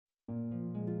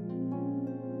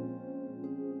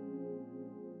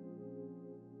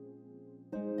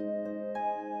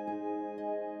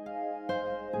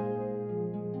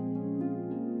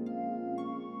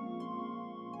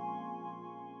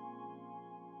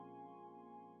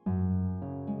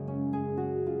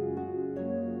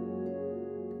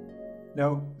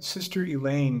Now, Sister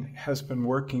Elaine has been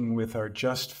working with our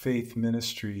Just Faith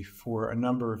ministry for a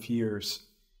number of years.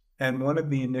 And one of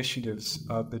the initiatives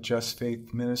of the Just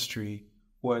Faith ministry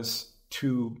was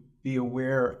to be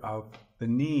aware of the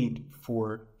need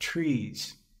for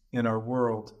trees in our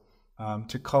world,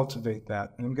 to cultivate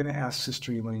that. And I'm going to ask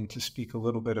Sister Elaine to speak a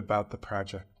little bit about the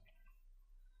project.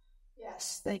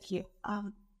 Yes, thank you.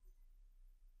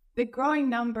 The growing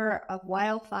number of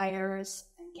wildfires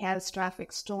and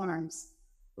catastrophic storms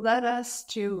led us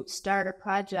to start a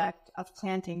project of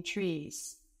planting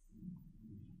trees.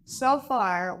 So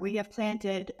far, we have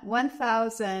planted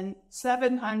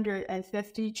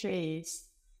 1,750 trees,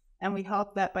 and we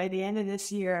hope that by the end of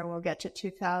this year, we'll get to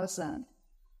 2,000.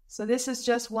 So this is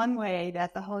just one way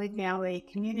that the Holy Family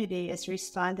community is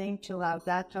responding to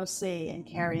Laudato Si and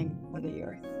caring for the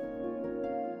earth.